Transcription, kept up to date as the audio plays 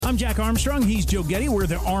I'm Jack Armstrong. He's Joe Getty. We're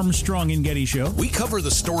the Armstrong and Getty Show. We cover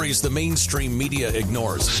the stories the mainstream media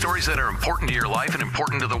ignores. Stories that are important to your life and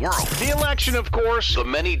important to the world. The election, of course. The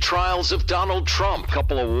many trials of Donald Trump.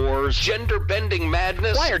 Couple of wars. Gender-bending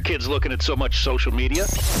madness. Why are kids looking at so much social media?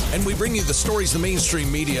 And we bring you the stories the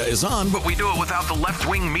mainstream media is on, But we do it without the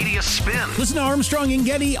left-wing media spin. Listen to Armstrong and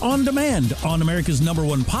Getty on demand on America's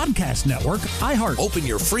 #1 podcast network, iHeart. Open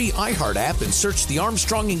your free iHeart app and search The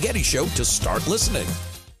Armstrong and Getty Show to start listening.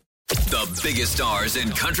 The biggest stars in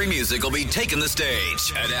country music will be taking the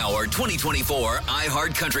stage at our 2024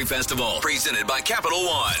 iHeart Country Festival, presented by Capital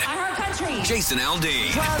One. iHeart Country. Jason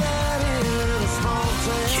Aldean,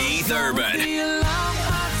 Keith Urban,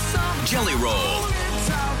 Jelly Roll,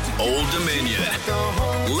 Old Dominion,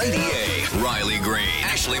 Lady A, Riley Green,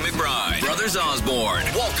 Ashley McBride, Brothers Osborne,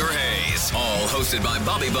 Walker Hayes. All hosted by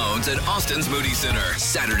Bobby Bones at Austin's Moody Center.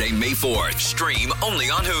 Saturday, May 4th. Stream only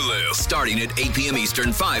on Hulu. Starting at 8 p.m.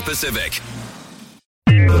 Eastern, 5 Pacific.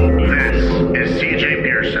 This is CJ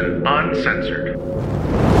Pearson, Uncensored.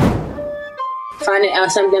 Finding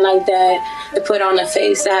out something like that to put on a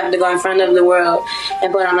face, to have to go in front of the world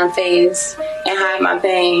and put on a face and hide my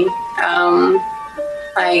pain.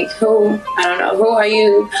 I don't know, who are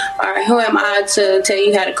you or who am I to tell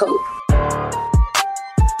you how to cope?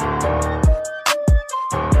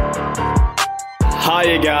 Hi,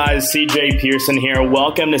 you guys. CJ Pearson here.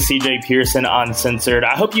 Welcome to CJ Pearson Uncensored.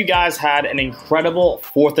 I hope you guys had an incredible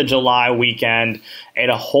 4th of July weekend. Ate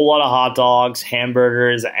a whole lot of hot dogs,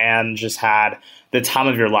 hamburgers, and just had the time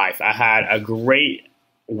of your life. I had a great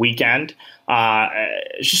weekend.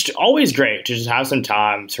 It's just always great to just have some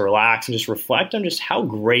time to relax and just reflect on just how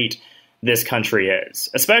great this country is,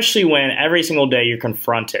 especially when every single day you're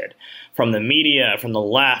confronted from the media, from the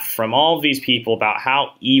left, from all of these people about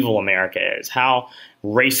how evil America is, how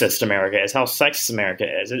racist America is, how sexist America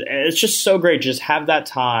is. It's just so great to just have that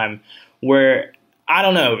time where, I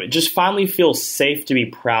don't know, just finally feel safe to be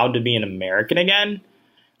proud to be an American again.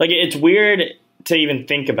 Like, it's weird to even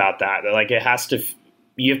think about that. Like, you have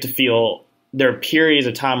to feel there are periods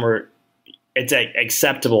of time where it's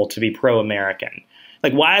acceptable to be pro-American.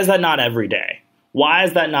 Like, why is that not every day? Why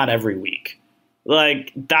is that not every week?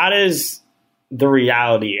 Like, that is the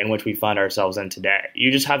reality in which we find ourselves in today.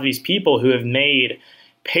 You just have these people who have made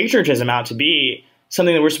patriotism out to be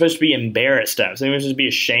something that we're supposed to be embarrassed of, something we're supposed to be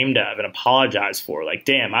ashamed of and apologize for. Like,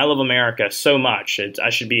 damn, I love America so much. I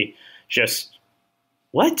should be just,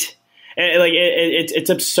 what? It's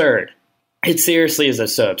absurd. It seriously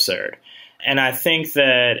is so absurd. And I think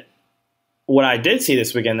that what I did see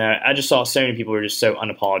this weekend, that I just saw so many people who were just so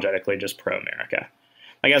unapologetically just pro-America.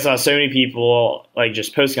 Like, I saw so many people like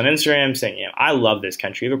just posting on Instagram saying, I love this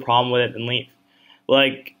country. You have a problem with it, then leave.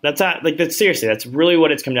 That's seriously, that's really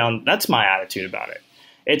what it's come down. That's my attitude about it.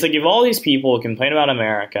 It's like, you have all these people who complain about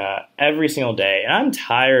America every single day, and I'm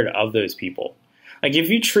tired of those people. Like, if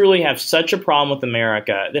you truly have such a problem with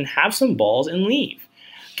America, then have some balls and leave.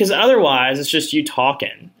 Because otherwise, it's just you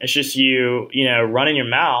talking. It's just you running your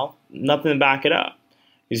mouth, nothing to back it up.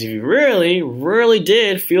 Because if you really, really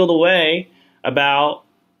did feel the way about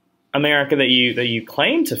America that you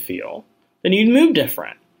claim to feel, then you'd move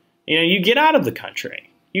different. You'd get out of the country.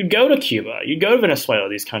 You'd go to Cuba. You'd go to Venezuela,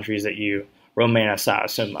 these countries that you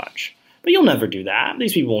romanticize so much. But you'll never do that.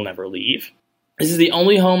 These people will never leave. This is the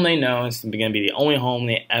only home they know. It's going to be the only home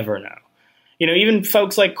they ever know. Even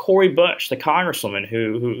folks like Cori Bush, the congresswoman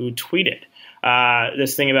who tweeted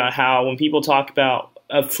this thing about how when people talk about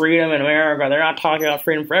freedom in America, they're not talking about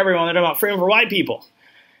freedom for everyone. They're talking about freedom for white people.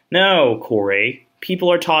 No, Cori.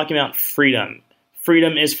 People are talking about freedom.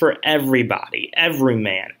 Freedom is for everybody, every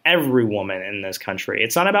man, every woman in this country.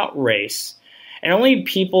 It's not about race. And only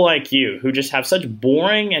people like you who just have such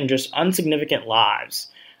boring and just insignificant lives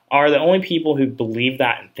are the only people who believe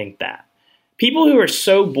that and think that. People who are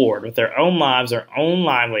so bored with their own lives, their own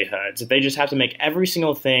livelihoods, that they just have to make every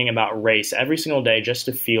single thing about race every single day just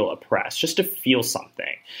to feel oppressed, just to feel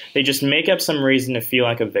something. They just make up some reason to feel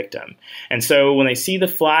like a victim. And so when they see the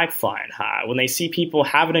flag flying high, when they see people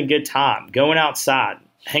having a good time, going outside,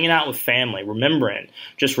 hanging out with family, remembering,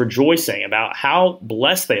 just rejoicing about how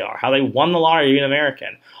blessed they are, how they won the lottery to be an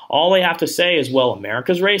American, all they have to say is, well,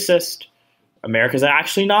 America's racist. America's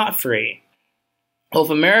actually not free. Well, if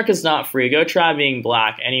America's not free, go try being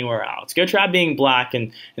black anywhere else. Go try being black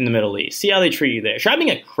in the Middle East. See how they treat you there. Try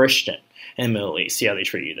being a Christian in the Middle East. See how they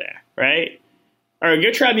treat you there, right? Or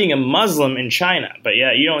go try being a Muslim in China. But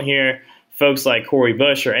yeah, you don't hear folks like Cori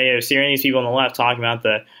Bush or AOC or any of these people on the left talking about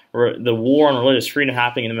the war on religious freedom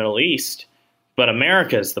happening in the Middle East. But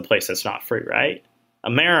America is the place that's not free, right?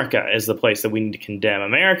 America is the place that we need to condemn.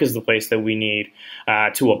 America is the place that we need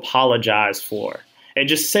to apologize for. It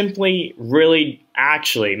just simply really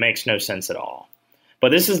actually makes no sense at all.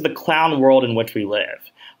 But this is the clown world in which we live,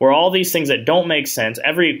 where all these things that don't make sense,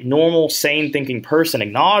 every normal, sane thinking person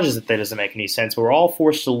acknowledges that doesn't make any sense. We're all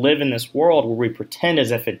forced to live in this world where we pretend as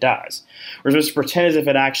if it does. We're supposed to pretend as if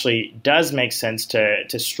it actually does make sense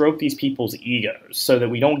to stroke these people's egos so that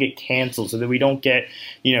we don't get canceled, so that we don't get,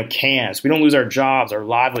 canned, we don't lose our jobs, our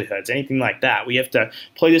livelihoods, anything like that. We have to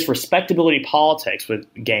play this respectability politics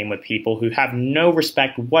game with people who have no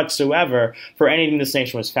respect whatsoever for anything this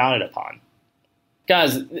nation was founded upon.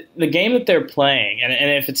 Guys, the game that they're playing, and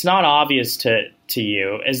if it's not obvious to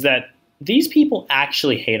you, is that these people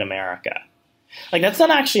actually hate America. Like, that's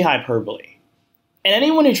not actually hyperbole. And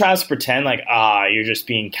anyone who tries to pretend like, you're just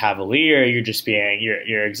being cavalier,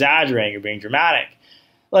 you're exaggerating, you're being dramatic.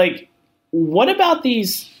 Like, what about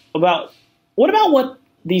what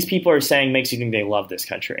these people are saying makes you think they love this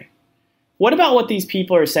country? What about what these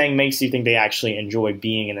people are saying makes you think they actually enjoy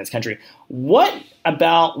being in this country? What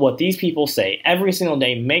about what these people say every single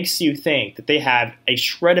day makes you think that they have a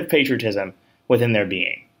shred of patriotism within their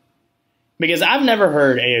being? Because I've never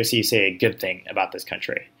heard AOC say a good thing about this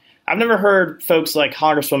country. I've never heard folks like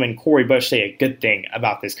Congresswoman Cori Bush say a good thing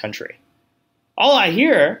about this country. All I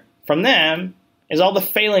hear from them is all the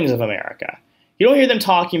failings of America. You don't hear them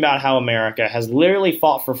talking about how America has literally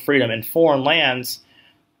fought for freedom in foreign lands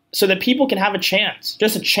so that people can have a chance,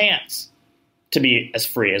 just a chance, to be as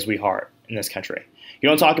free as we are in this country. You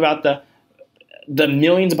don't talk about the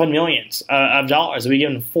millions upon millions of dollars that we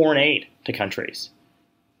give in foreign aid to countries.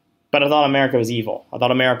 But I thought America was evil. I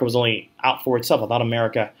thought America was only out for itself. I thought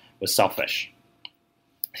America was selfish.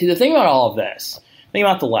 See, the thing about all of this, the thing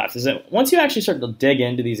about the left, is that once you actually start to dig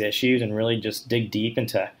into these issues and really just dig deep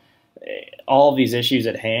into all of these issues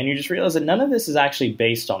at hand, you just realize that none of this is actually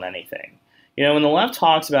based on anything. When the left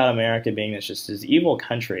talks about America being this evil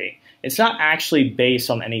country, it's not actually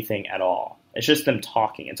based on anything at all. It's just them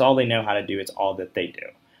talking. It's all they know how to do. It's all that they do.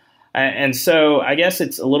 And so I guess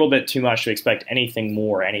it's a little bit too much to expect anything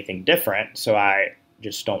more, anything different. So I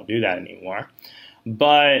just don't do that anymore.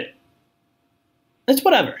 But it's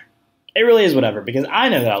whatever. It really is whatever, because I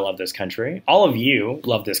know that I love this country. All of you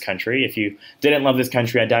love this country. If you didn't love this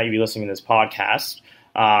country, I doubt you'd be listening to this podcast.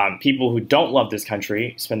 People who don't love this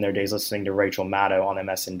country spend their days listening to Rachel Maddow on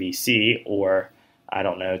MSNBC or, I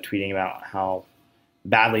don't know, tweeting about how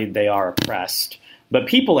badly they are oppressed. But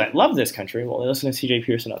people that love this country, well, they listen to CJ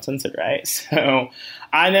Pearson Uncensored, right? So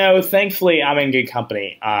I know, thankfully, I'm in good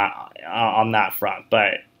company on that front.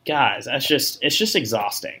 But guys, it's just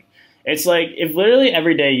exhausting. It's like if literally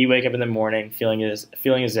every day you wake up in the morning feeling as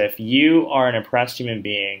if you are an oppressed human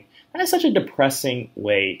being, that is such a depressing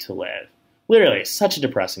way to live. Literally, such a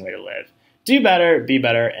depressing way to live. Do better, be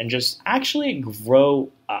better, and just actually grow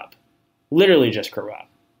up. Literally just grow up.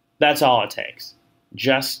 That's all it takes.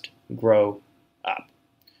 Just grow up.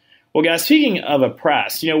 Well, guys, speaking of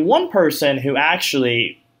oppressed, one person who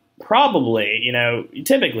actually probably,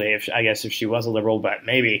 typically, if she was a liberal, but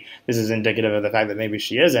maybe this is indicative of the fact that maybe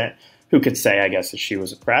she isn't, who could say, I guess, that she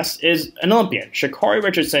was oppressed, is an Olympian, Sha'Carri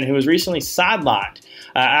Richardson, who was recently sidelined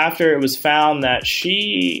after it was found that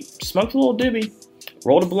she smoked a little doobie,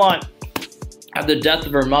 rolled a blunt at the death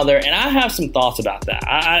of her mother. And I have some thoughts about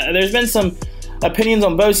that. There's been some opinions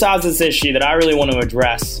on both sides of this issue that I really want to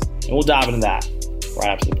address, and we'll dive into that right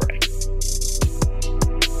after the break.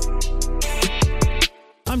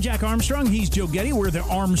 I'm Jack Armstrong. He's Joe Getty. We're the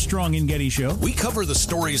Armstrong and Getty Show. We cover the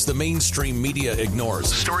stories the mainstream media ignores.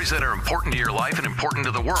 Stories that are important to your life and important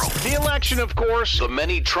to the world. The election, of course. The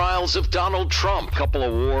many trials of Donald Trump. Couple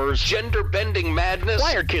of wars. Gender-bending madness.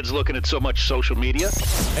 Why are kids looking at so much social media?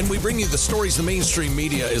 And we bring you the stories the mainstream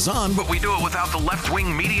media is on, But we do it without the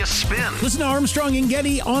left-wing media spin. Listen to Armstrong and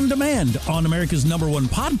Getty on demand on America's #1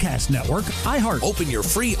 podcast network, iHeart. Open your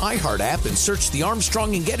free iHeart app and search the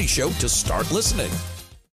Armstrong and Getty Show to start listening.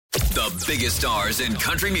 The biggest stars in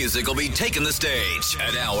country music will be taking the stage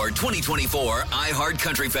at our 2024 iHeart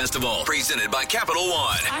Country Festival, presented by Capital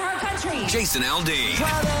One. iHeart Country. Jason Aldean,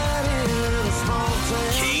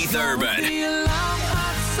 Keith Urban,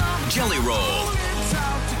 Jelly Roll,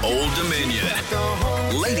 Old Dominion,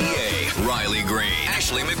 Lady A, Riley Green,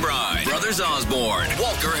 Ashley McBride, Brothers Osborne,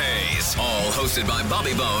 Walker Hayes, all hosted by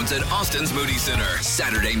Bobby Bones at Austin's Moody Center.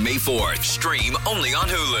 Saturday, May 4th. Stream only on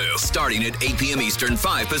Hulu, starting at 8 p.m. Eastern,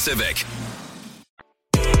 5 Pacific.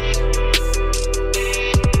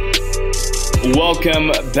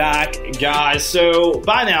 Welcome back, guys. So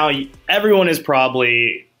by now, everyone has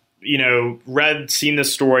probably, seen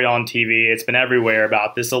this story on TV. It's been everywhere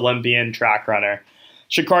about this Olympian track runner,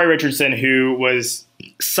 Sha'Carri Richardson, who was,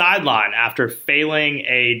 sidelined after failing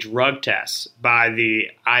a drug test by the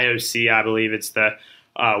IOC. I believe it's the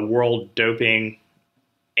World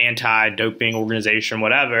Anti-Doping Organization,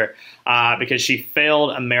 whatever, because she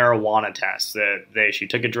failed a marijuana test. She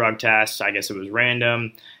took a drug test. I guess it was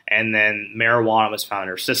random, and then marijuana was found in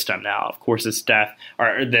her system. Now, of course, this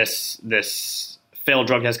failed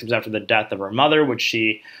drug test comes after the death of her mother, which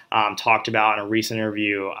she talked about in a recent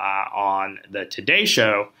interview on the Today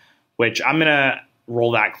Show, which I'm going to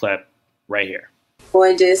roll that clip right here. I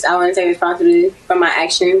want to take responsibility for my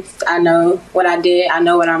actions. I know what I did. I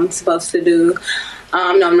know what I'm supposed to do.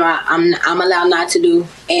 I'm allowed not to do,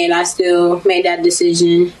 and I still made that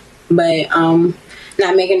decision. But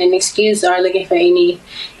not making an excuse or looking for any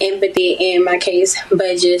empathy in my case,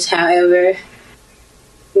 but just, however,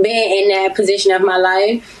 being in that position of my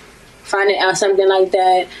life, finding out something like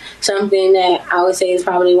that, something that I would say is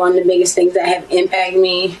probably one of the biggest things that have impacted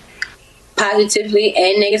me positively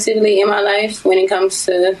and negatively in my life when it comes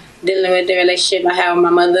to dealing with the relationship I have with my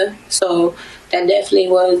mother. So that definitely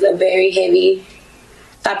was a very heavy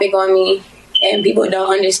topic on me, and people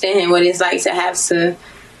don't understand what it's like to have to,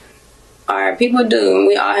 or people do.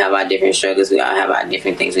 We all have our different struggles. We all have our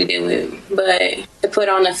different things we deal with. But to put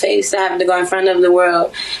on a face, to have to go in front of the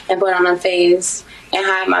world and put on a face and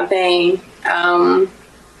hide my pain,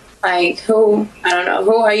 who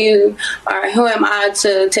are you, or who am I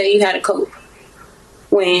to tell you how to cope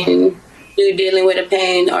when you're dealing with a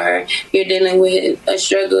pain or you're dealing with a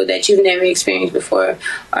struggle that you've never experienced before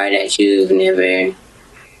or that you've never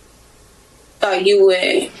thought you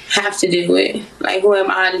would have to deal with? Like, who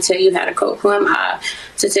am I to tell you how to cope? Who am I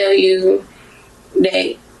to tell you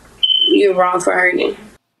that you're wrong for hurting?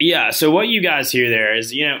 Yeah, so what you guys hear there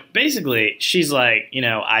is, basically she's like,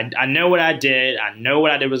 I know what I did. I know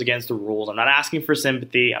what I did was against the rules. I'm not asking for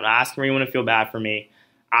sympathy. I'm not asking for anyone to feel bad for me.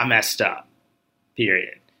 I messed up,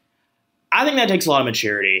 period. I think that takes a lot of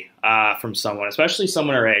maturity from someone, especially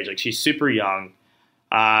someone her age. Like, she's super young.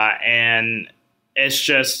 And it's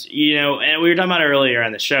just, and we were talking about it earlier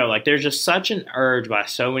on the show, like, there's just such an urge by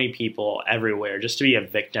so many people everywhere just to be a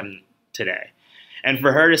victim today. And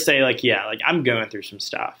for her to say, like, yeah, like, I'm going through some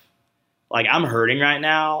stuff. Like, I'm hurting right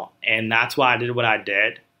now, and that's why I did what I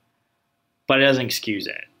did. But it doesn't excuse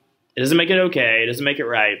it. It doesn't make it okay. It doesn't make it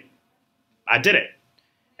right. I did it.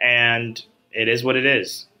 And it is what it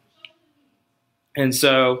is. And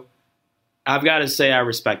so I've got to say I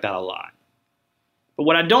respect that a lot. But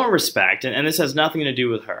what I don't respect, and this has nothing to do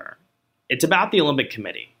with her, it's about the Olympic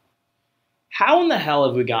Committee. How in the hell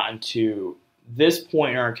have we gotten to this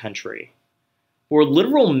point in our country where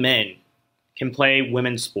literal men can play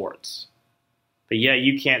women's sports, but yet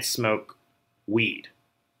you can't smoke weed,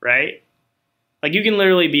 right? Like, you can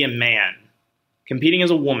literally be a man competing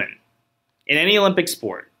as a woman in any Olympic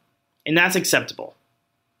sport, and that's acceptable.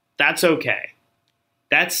 That's okay.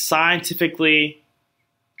 That's scientifically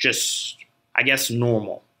just, I guess,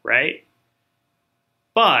 normal, right?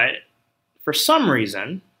 But for some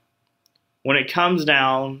reason, when it comes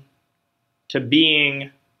down to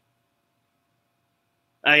being,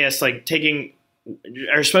 I guess, like, taking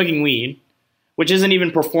or smoking weed, which isn't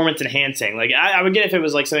even performance enhancing. Like, I would get if it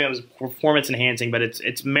was like something that was performance enhancing, but it's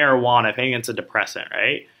marijuana. If anything, it's a depressant,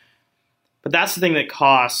 right? But that's the thing that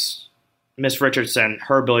costs Miss Richardson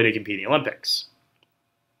her ability to compete in the Olympics.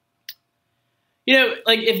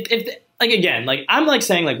 Like, if again, like, I'm like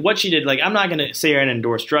saying, like, what she did, like, I'm not going to sit here and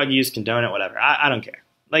endorse drug use, condone it, whatever. I don't care.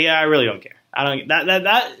 Like, I really don't care.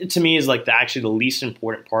 That to me is like actually the least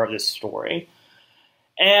important part of this story.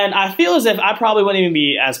 And I feel as if I probably wouldn't even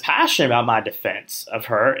be as passionate about my defense of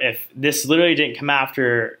her if this literally didn't come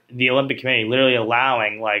after the Olympic Committee literally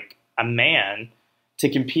allowing, like, a man to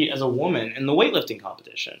compete as a woman in the weightlifting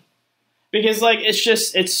competition. Because, like,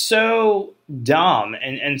 it's so dumb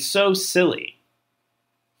and so silly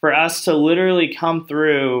for us to literally come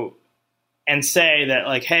through and say that,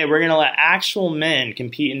 like, hey, we're going to let actual men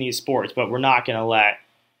compete in these sports, but we're not going to let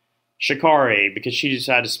Sha'Carri, because she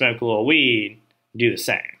decided to smoke a little weed, do the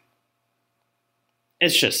same.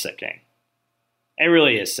 It's just sickening. It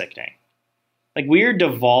really is sickening. Like, we're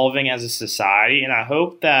devolving as a society, and I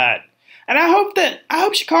hope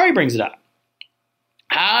Sha'Carri brings it up.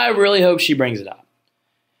 I really hope she brings it up.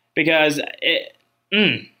 Because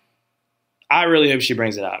I really hope she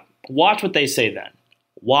brings it up. Watch what they say then.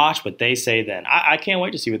 Watch what they say then. I can't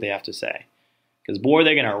wait to see what they have to say. Because, boy,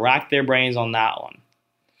 they're going to rack their brains on that one.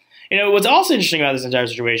 What's also interesting about this entire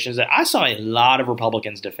situation is that I saw a lot of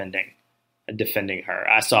Republicans defending her.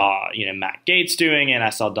 I saw, Matt Gaetz doing it. I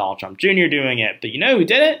saw Donald Trump Jr. doing it. But you know who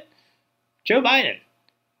did it? Joe Biden.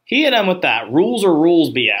 He hit him with that rules are rules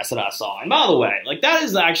BS that I saw. And by the way, like, that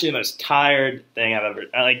is actually the most tired thing I've ever,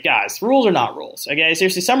 like, guys, rules are not rules. Okay,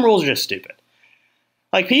 seriously, some rules are just stupid.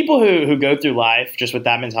 Like, people who go through life just with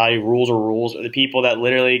that mentality, rules are rules, are the people that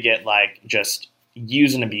literally get, like, just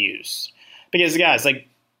used and abused. Because, guys, like,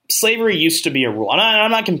 slavery used to be a rule.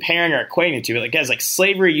 I'm not comparing or equating it to it. Like, guys, like,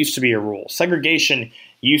 slavery used to be a rule. Segregation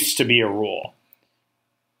used to be a rule.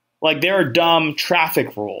 Like, there are dumb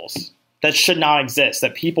traffic rules that should not exist,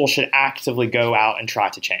 that people should actively go out and try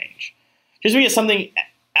to change. Just because something,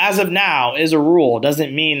 as of now, is a rule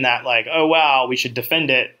doesn't mean that, like, oh, wow, we should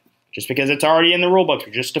defend it just because it's already in the rule book.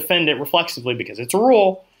 We just defend it reflexively because it's a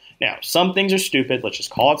rule. Now, some things are stupid. Let's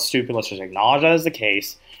just call it stupid. Let's just acknowledge that as the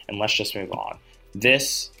case, and let's just move on.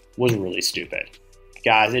 This was really stupid.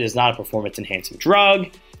 Guys, it is not a performance-enhancing drug.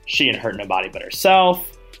 She didn't hurt nobody but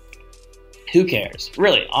herself. Who cares?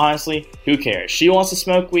 Really, honestly, who cares? She wants to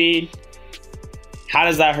smoke weed. How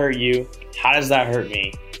does that hurt you? How does that hurt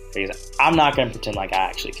me? Because I'm not going to pretend like I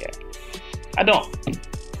actually care. I don't.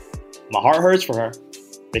 My heart hurts for her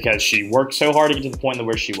because she worked so hard to get to the point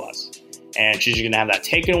where she was. And she's going to have that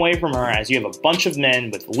taken away from her as you have a bunch of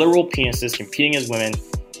men with literal penises competing as women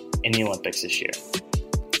in the Olympics this year.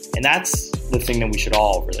 And that's the thing that we should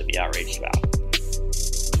all really be outraged about.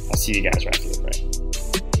 I'll see you guys right after the break.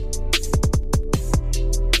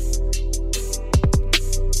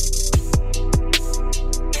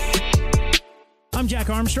 I'm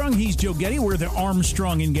Jack Armstrong. He's Joe Getty. We're the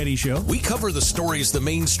Armstrong and Getty Show. We cover the stories the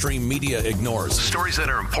mainstream media ignores. Stories that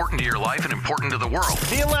are important to your life and important to the world.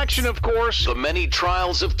 The election, of course. The many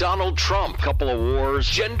trials of Donald Trump. Couple of wars.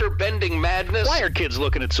 Gender-bending madness. Why are kids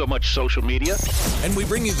looking at so much social media? And we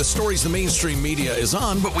bring you the stories the mainstream media is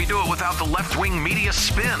on, But we do it without the left-wing media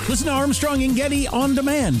spin. Listen to Armstrong and Getty on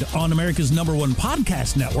demand on America's #1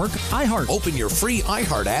 podcast network, iHeart. Open your free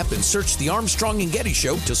iHeart app and search The Armstrong and Getty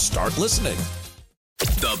Show to start listening.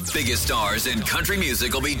 The biggest stars in country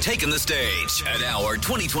music will be taking the stage at our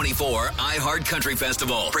 2024 iHeart Country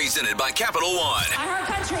Festival, presented by Capital One. iHeart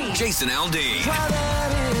Country. Jason Aldean,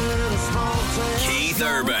 Keith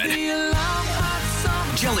Urban,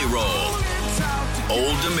 Jelly Roll,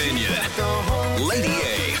 Old Dominion, Lady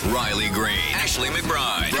A, Riley Green, Ashley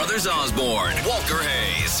McBride, Brothers Osborne, Walker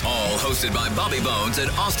Hayes, all hosted by Bobby Bones at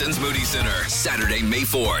Austin's Moody Center. Saturday, May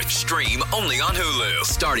 4th. Stream only on Hulu,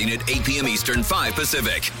 starting at 8 p.m. Eastern, 5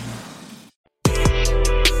 Pacific.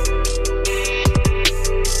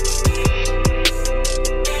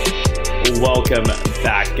 Welcome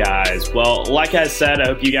back, guys. Well, like I said, I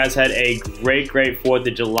hope you guys had a great 4th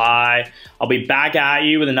of July. I'll be back at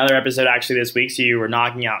you with another episode actually this week, so you were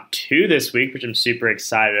knocking out 2 this week, which I'm super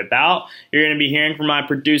excited about. You're going to be hearing from my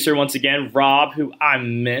producer once again, Rob, who I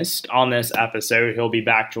missed on this episode. He'll be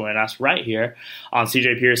back joining us right here on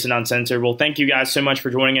CJ Pearson Uncensored. Well, thank you guys so much for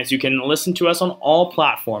joining us. You can listen to us on all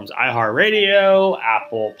platforms, iHeartRadio,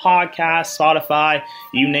 Apple Podcasts, Spotify,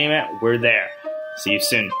 you name it, we're there. See you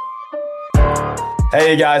soon.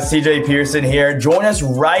 Hey guys, CJ Pearson here. Join us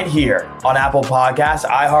right here on Apple Podcasts,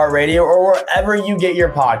 iHeartRadio, or wherever you get your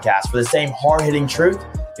podcasts for the same hard-hitting truth,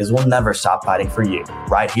 because we'll never stop fighting for you.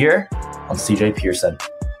 Right here on CJ Pearson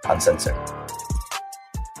Uncensored.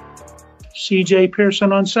 CJ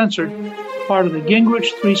Pearson Uncensored, part of the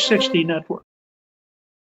Gingrich 360 Network.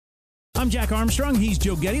 I'm Jack Armstrong. He's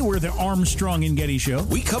Joe Getty. We're the Armstrong and Getty Show.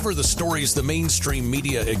 We cover the stories the mainstream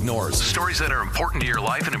media ignores. Stories that are important to your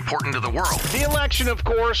life and important to the world. The election, of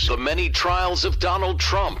course. The many trials of Donald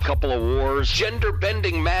Trump. Couple of wars.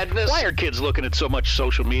 Gender-bending madness. Why are kids looking at so much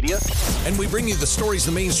social media? And we bring you the stories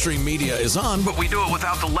the mainstream media is on, But we do it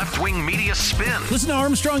without the left-wing media spin. Listen to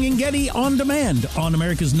Armstrong and Getty on demand on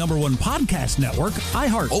America's #1 podcast network,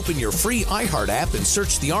 iHeart. Open your free iHeart app and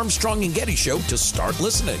search The Armstrong and Getty Show to start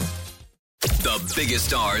listening. The biggest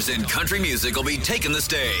stars in country music will be taking the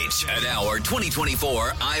stage at our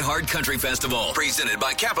 2024 iHeart Country Festival, presented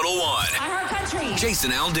by Capital One. iHeart Country. Jason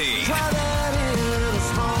Aldean,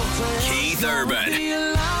 Keith Urban,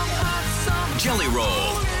 Jelly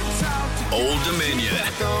Roll, Old Dominion,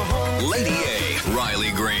 Lady A, Riley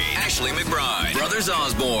Green, Ashley McBride, Brothers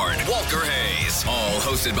Osborne, Walker Hayes, all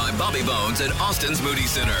hosted by Bobby Bones at Austin's Moody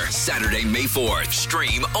Center. Saturday, May 4th.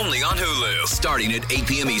 Stream only on Hulu, starting at 8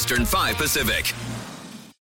 p.m. Eastern, 5 Pacific.